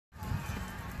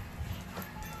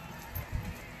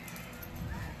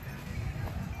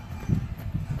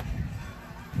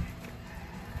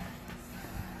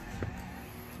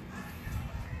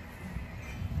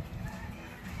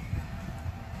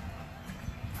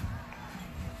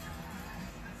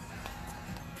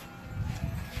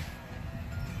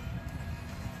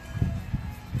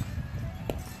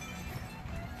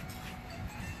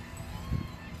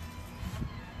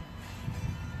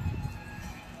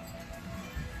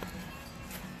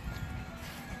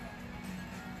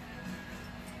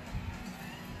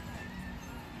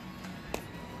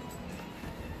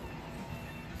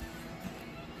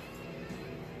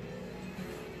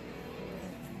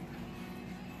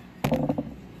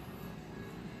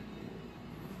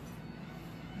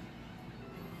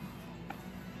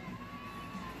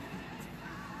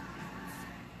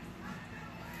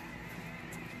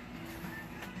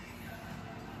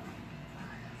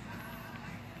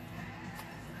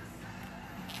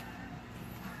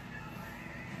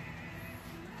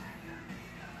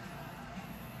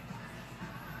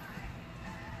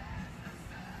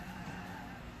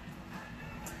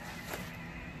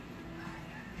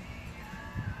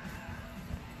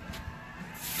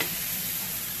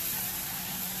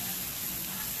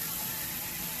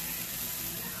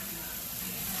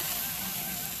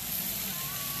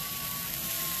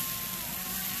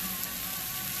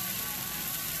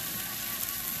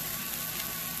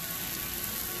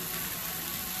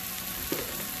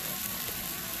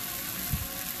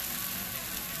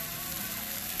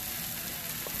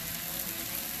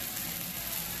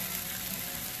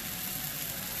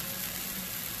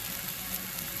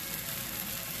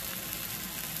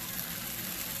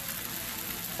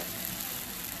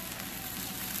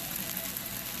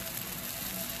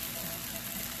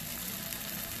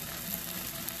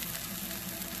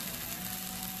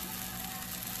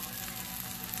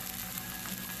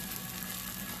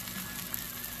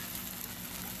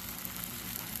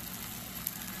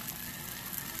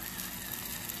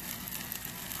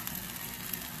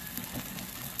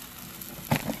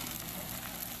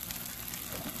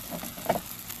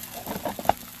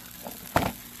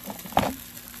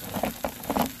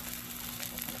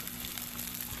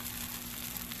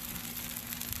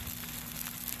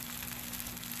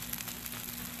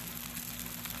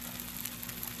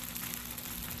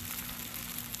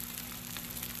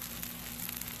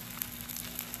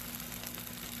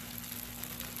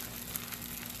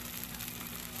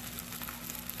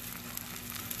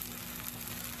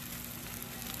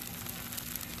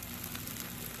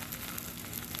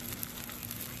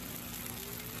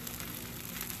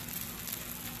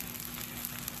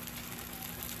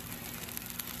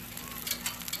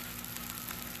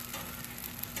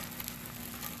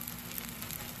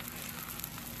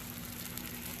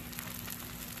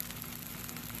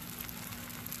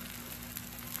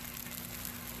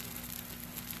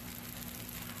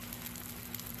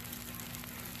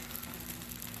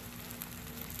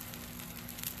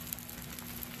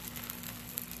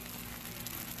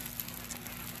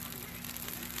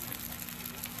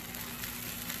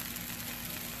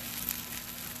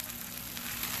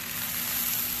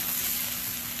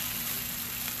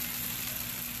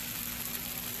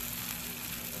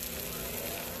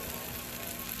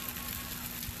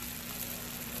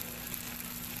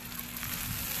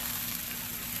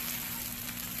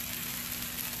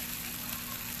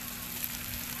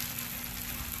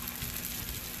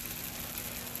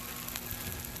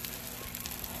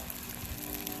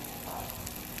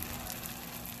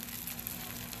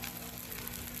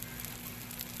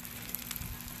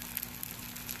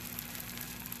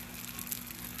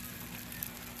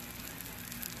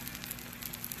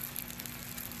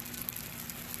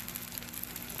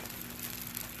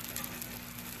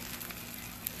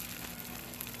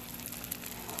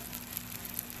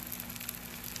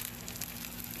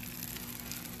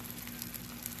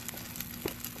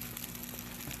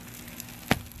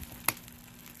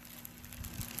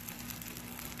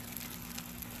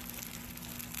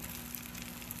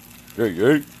Hey,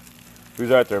 hey.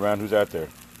 Who's out there, man? Who's out there?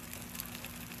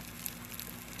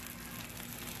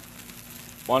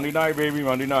 Monday night, baby.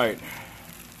 Monday night.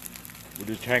 We're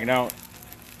just hanging out.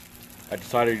 I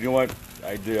decided, you know what?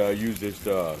 I did use this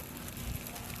that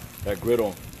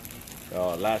griddle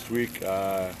last week.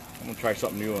 I'm gonna try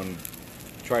something new and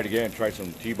try it again. Try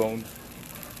some T-bones.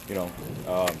 You know,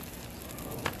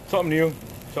 something new,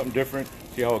 something different.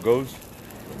 See how it goes.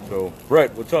 So,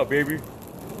 Brett, what's up, baby?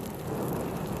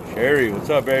 Sherry, what's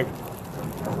up, babe?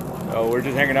 We're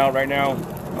just hanging out right now.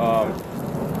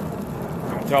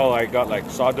 You can tell I got like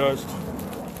sawdust.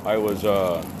 I was,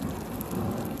 I'll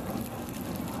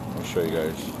show you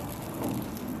guys.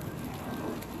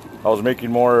 I was making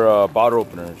more bottle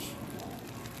openers.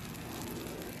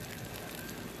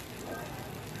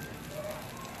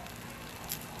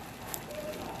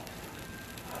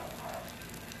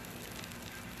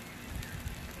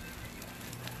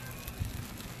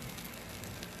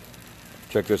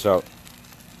 Check this out.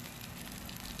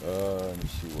 Let me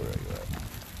see where I got.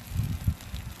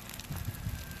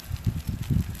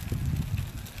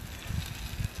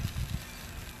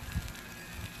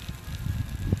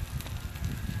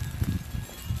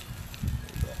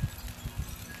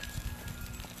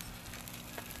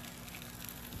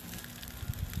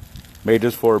 Made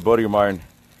this for a buddy of mine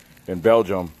in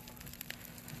Belgium,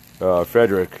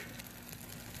 Frederick.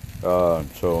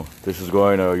 So this is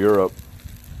going to Europe.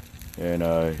 And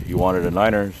he wanted a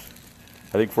Niners,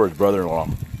 I think for his brother-in-law.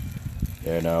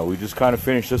 And we just kind of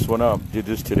finished this one up. Did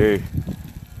this today.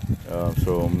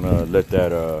 So I'm gonna let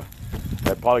that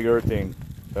polyurethane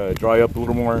dry up a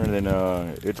little more, and then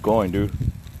it's going, dude. I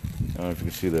don't know if you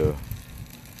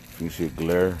can see it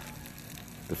glare.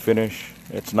 The finish,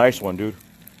 it's a nice one, dude.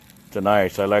 It's a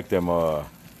nice. I like them.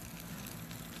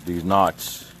 These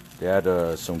knots. They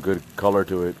add some good color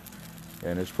to it,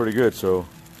 and it's pretty good. So.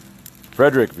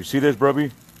 Frederick, if you see this,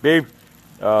 brubby, babe,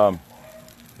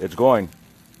 it's going.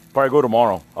 Probably go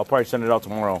tomorrow. I'll probably send it out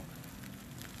tomorrow.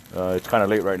 It's kind of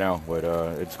late right now, but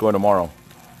it's going tomorrow.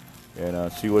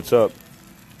 And see what's up.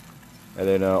 And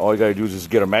then all you gotta do is just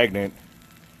get a magnet,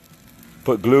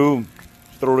 put glue,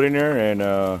 throw it in there, and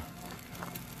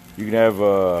you can have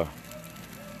a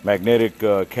magnetic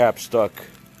cap stuck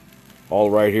all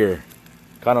right here.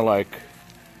 Kind of like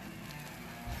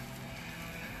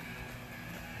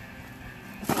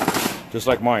just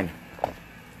like mine.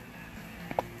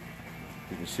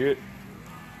 You can see it.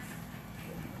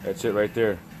 That's it right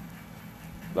there.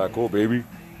 Black hole, baby.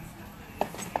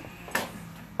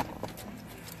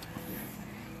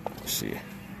 Let's see.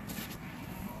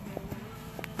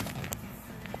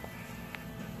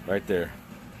 Right there.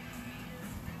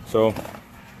 So,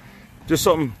 just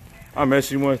something I'm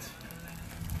messing with.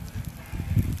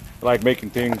 I like making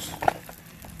things.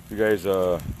 You guys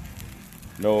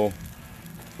know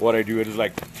what I do. It is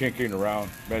like tinkering around,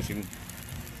 messing,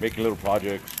 making little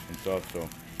projects and stuff. So,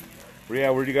 but yeah,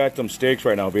 where do you got them steaks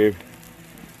right now, babe?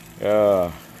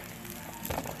 Going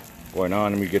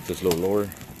on. Let me get this a little lower.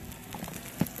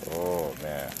 Oh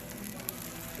man,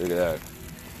 look at that. I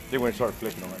think we're gonna start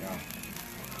flipping them right now.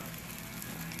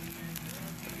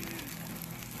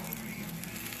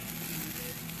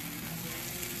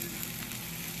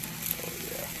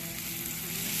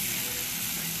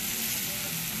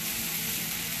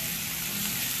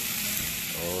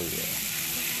 Oh yeah.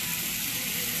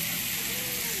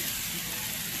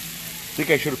 I think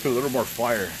I should have put a little more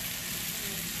fire.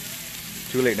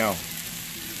 Too late now.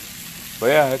 But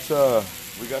yeah, it's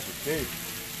we got some steak.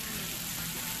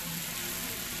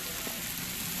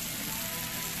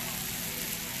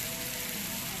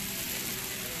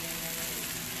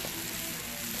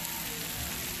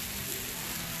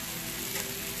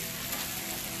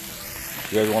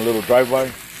 You guys want a little drive-by?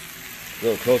 A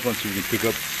little close one so you can pick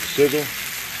up the sizzle.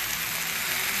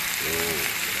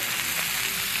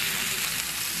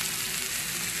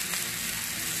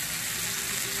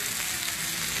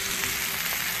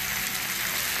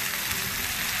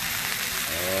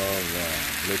 Oh man,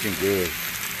 looking good.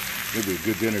 It'll be a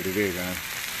good dinner today, man.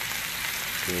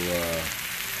 So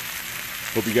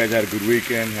hope you guys had a good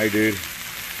weekend. I did.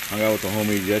 Hung out with the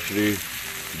homies yesterday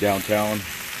downtown,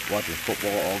 watching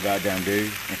football all goddamn day.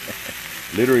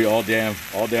 Literally all damn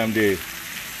day.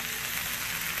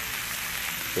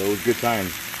 So it was good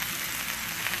times.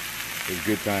 It was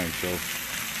good times. So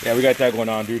yeah, we got that going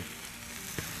on, dude.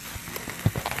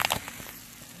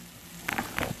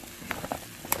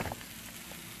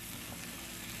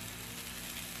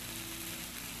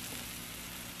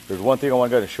 There's one thing I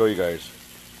want to show you guys.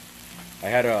 I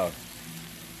got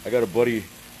a buddy,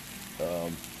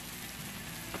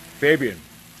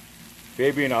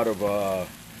 Fabian out of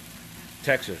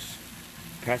Texas.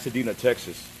 Pasadena,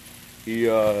 Texas. He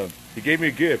gave me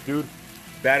a gift, dude.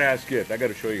 Badass gift. I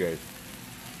gotta show you guys.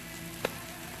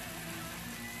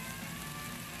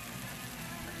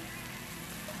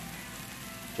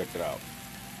 Check it out.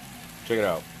 Check it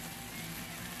out.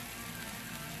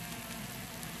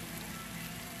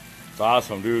 It's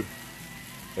awesome, dude.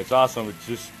 It's awesome. It's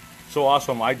just so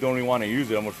awesome. I don't even want to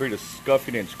use it. I'm afraid of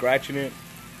scuffing it and scratching it.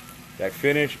 That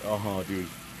finish, dude.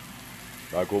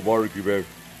 Taco barbecue, babe.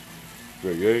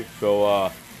 Great, yeah. So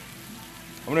I'm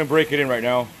gonna break it in right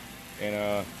now,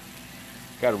 and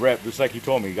got a rep, just like he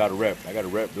told me. You got a rep. I got a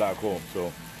rep Black Hole.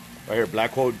 So right here,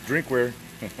 Black Hole drinkware.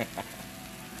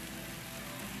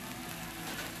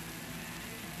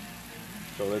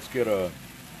 So let's get a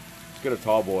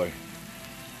tall boy.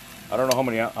 I don't know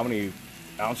how many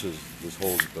ounces this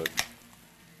holds, but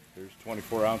there's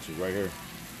 24 ounces right here.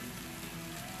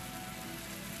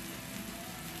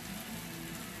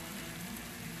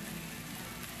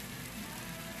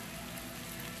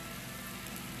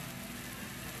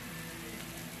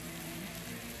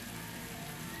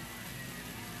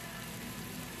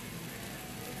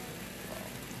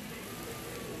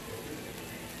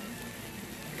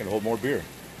 I can hold more beer.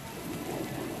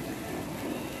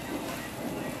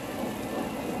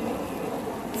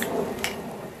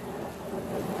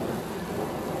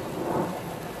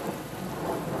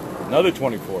 Another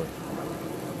 24.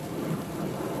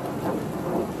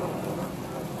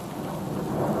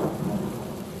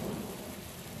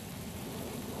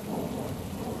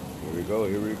 Here we go,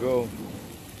 here we go.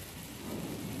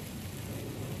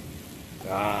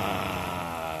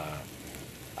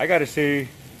 I gotta say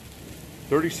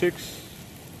 36,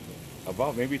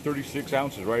 about maybe 36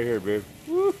 ounces right here, babe.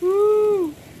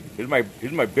 Woohoo! Here's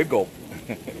my big gulp.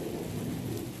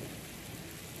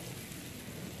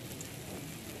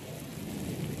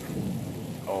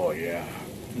 Oh yeah.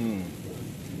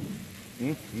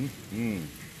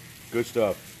 Good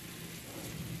stuff.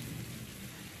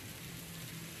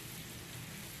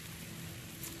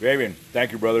 Raven,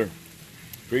 thank you, brother.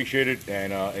 Appreciate it.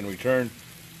 And in return,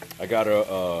 I got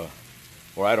a,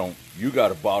 or I don't. You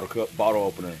got a bottle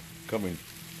opener coming.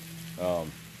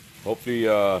 Hopefully,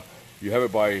 you have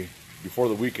it before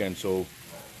the weekend, so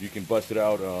you can bust it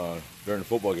out during the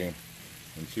football game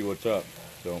and see what's up.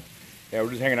 So, yeah, we're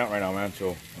just hanging out right now, man.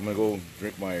 So I'm gonna go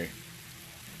drink my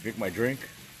drink,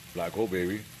 Black Hole,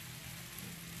 baby.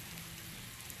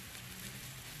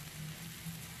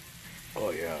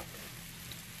 Oh yeah,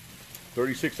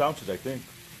 36 ounces, I think.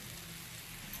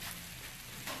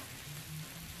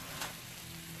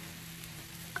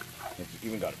 It's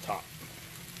even got a top.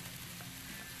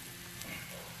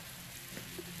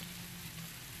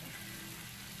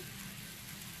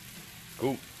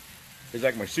 Cool. It's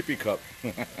like my sippy cup.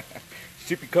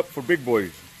 Sippy cup for big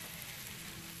boys.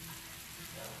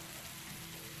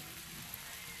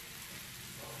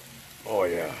 Oh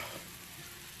yeah.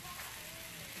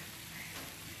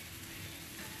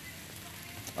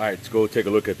 All right, let's go take a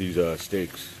look at these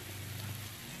steaks.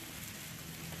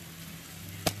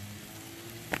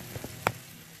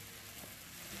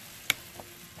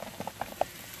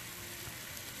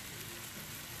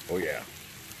 Oh yeah.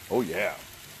 Oh yeah.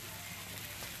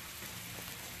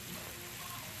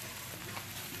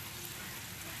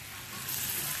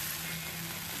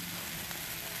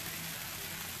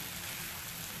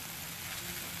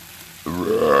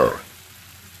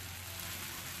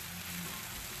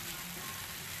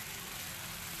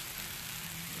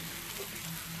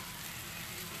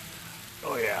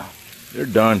 Oh yeah, they're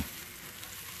done.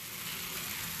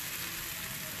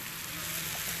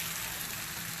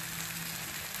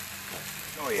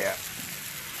 Oh yeah,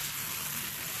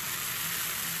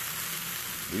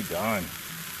 we done.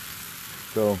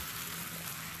 So,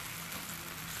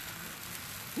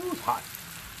 ooh, it's hot.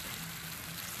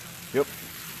 Yep,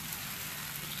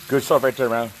 good stuff right there,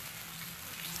 man.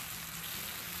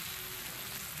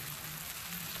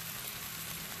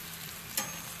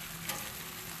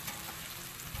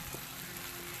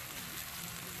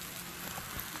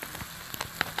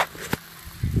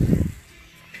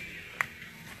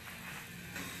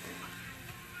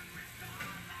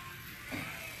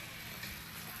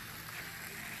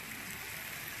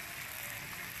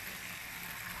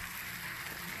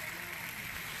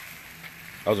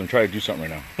 I was gonna try to do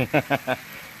something right now.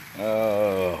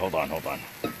 Hold on.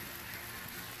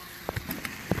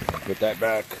 Put that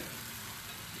back.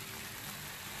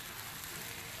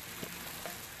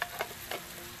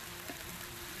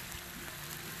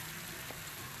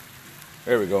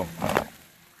 There we go.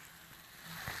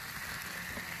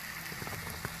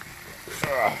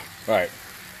 All right.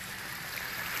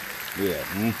 Yeah.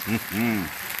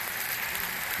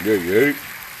 Yeah.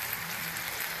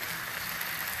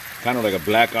 kind of like a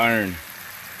black iron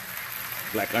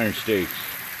steaks.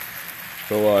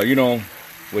 So you know,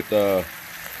 with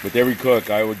every cook,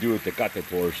 I would do a tecate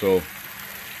pour. So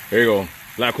there you go,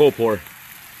 black hole pour.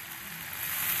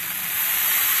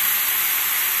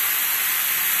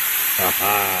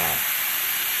 Haha.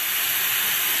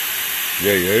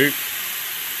 Yeah, yeah.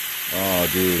 Oh,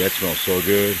 dude, that smells so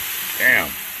good. Damn.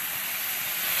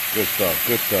 Good stuff,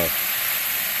 good stuff.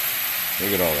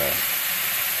 Look at all that.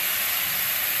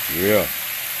 Yeah.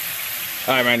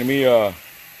 All right, man, let me, I'm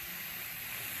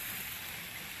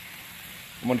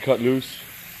gonna cut loose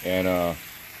and, let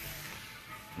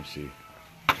me see.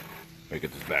 Let me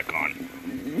get this back on.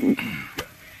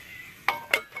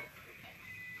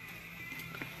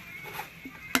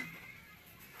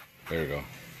 There you go.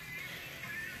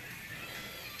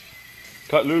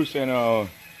 Cut loose and, I'm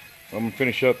gonna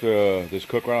finish up this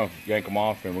cook round, yank them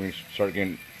off, and we're gonna start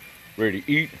getting ready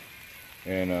to eat.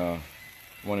 And I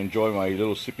want to enjoy my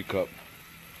little sippy cup,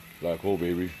 black hole,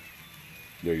 baby.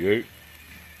 Yeah, yeah.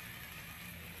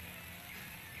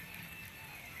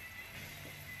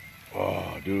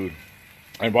 Oh, dude.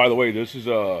 And by the way, this is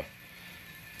that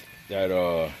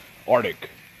Arctic.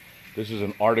 This is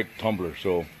an Arctic tumbler,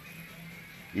 so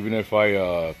even if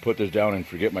I put this down and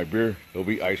forget my beer, it'll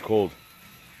be ice cold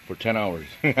for 10 hours.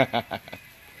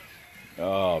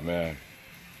 Oh, man.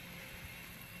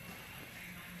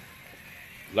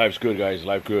 Life's good, guys.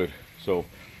 Life good. So,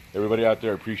 everybody out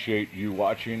there, appreciate you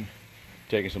watching,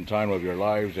 taking some time of your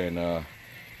lives, and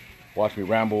watch me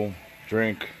ramble,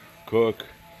 drink, cook,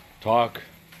 talk,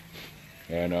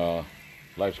 and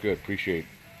life's good. Appreciate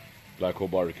Black Hole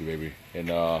Barbecue, baby. And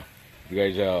if you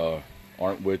guys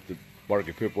aren't with the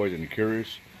Barbecue Pit Boys and you're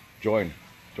curious, join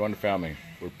the family.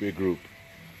 We're a big group.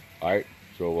 All right.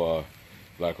 So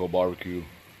Black Hole Barbecue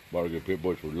Pit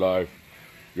Boys, we're live.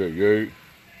 Yeah, yeah.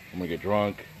 I'm gonna get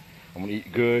drunk. I'm gonna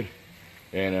eat good.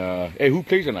 And hey, who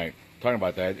plays tonight? Talking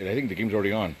about that, and I think the game's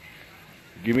already on.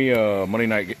 Give me a Monday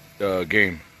night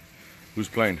game. Who's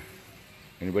playing?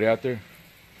 Anybody out there?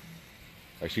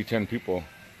 I see 10 people.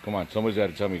 Come on, somebody's got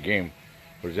to tell me a game.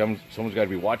 Or someone's got to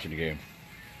be watching the game.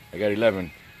 I got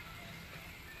 11.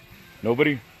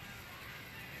 Nobody?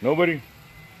 Nobody?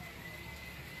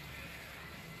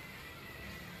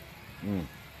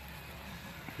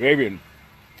 Fabian,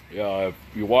 if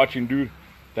you're watching, dude,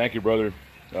 thank you, brother.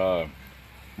 I'm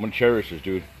gonna cherish this,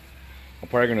 dude. I'm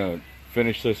probably gonna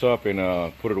finish this up and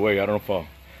put it away. I don't know if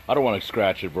I don't want to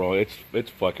scratch it, bro. It's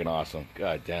fucking awesome.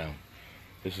 God damn,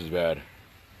 this is bad.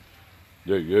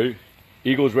 Yeah, yeah.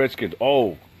 Eagles, Redskins.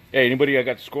 Oh, hey, anybody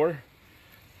got the score?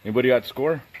 Anybody got the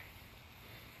score?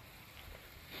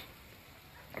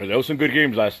 There was some good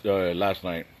games last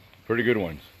night. Pretty good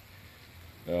ones.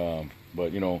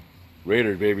 But you know,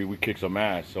 Raiders, baby, we kicked some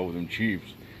ass over them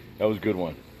Chiefs. That was a good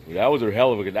one. That was a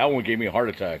hell of a game. That one gave me a heart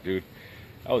attack, dude.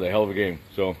 That was a hell of a game.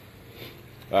 So, all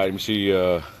right, let me see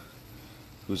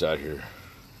who's out here.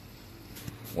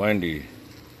 Wendy,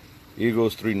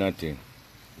 Eagles 3-0.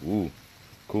 Ooh,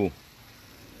 cool.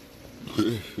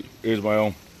 Here's my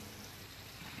own.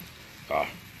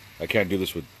 I can't do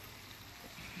this with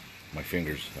my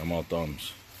fingers. I'm all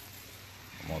thumbs.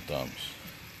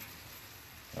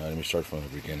 Let me start from the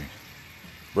beginning.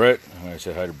 Brett, I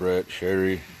said hi to Brett.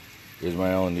 Sherry,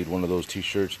 Ismail, I need one of those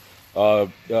t-shirts.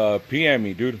 PM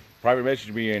me, dude. Private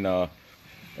message me, and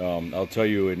I'll tell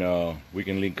you, and we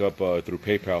can link up through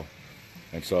PayPal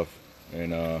and stuff.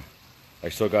 And I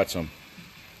still got some.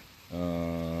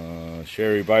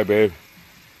 Sherry, bye, babe.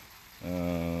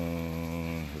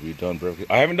 Have you done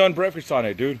breakfast? I haven't done breakfast on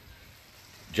it, dude.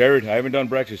 Jared, I haven't done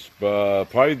breakfast.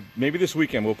 Probably, maybe this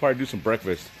weekend we'll probably do some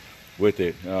breakfast with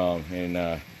it,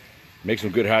 and make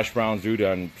some good hash browns, dude,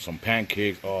 and some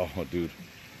pancakes. Oh, dude,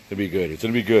 it'll be good. It's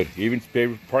gonna be good. Even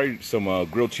maybe probably some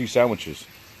grilled cheese sandwiches.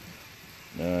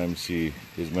 Let me see.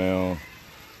 Ismail,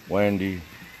 Wendy,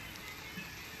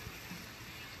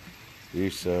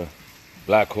 Lisa,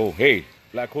 Black Hole. Hey,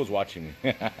 Black Hole's watching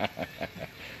me.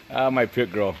 My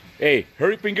pit girl. Hey,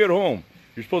 hurry up and get home.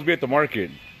 You're supposed to be at the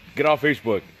market. Get off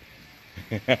Facebook.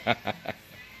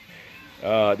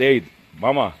 Hey,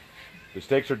 Mama, the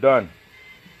steaks are done.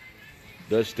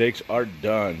 The steaks are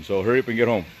done. So hurry up and get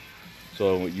home.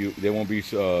 So they won't be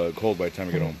cold by the time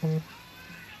you get home.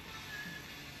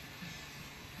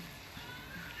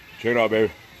 Check it out,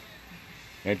 baby.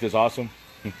 Ain't this awesome?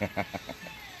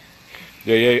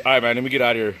 Yeah. All right, man. Let me get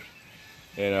out of here.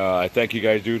 And I thank you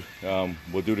guys, dude.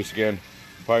 We'll do this again,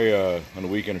 probably on the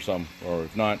weekend or something. Or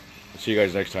if not, I'll see you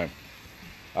guys next time.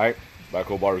 All right, Black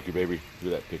Hole Barbecue, baby. Do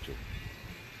that picture.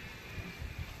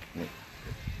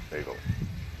 There you go.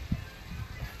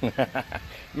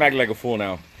 I'm acting like a fool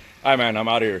now. All right, man. I'm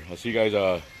out of here. I'll see you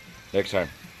guys next time.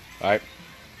 All right,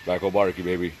 Black Hole Barbecue,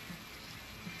 baby.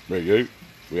 Ready,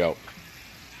 we out.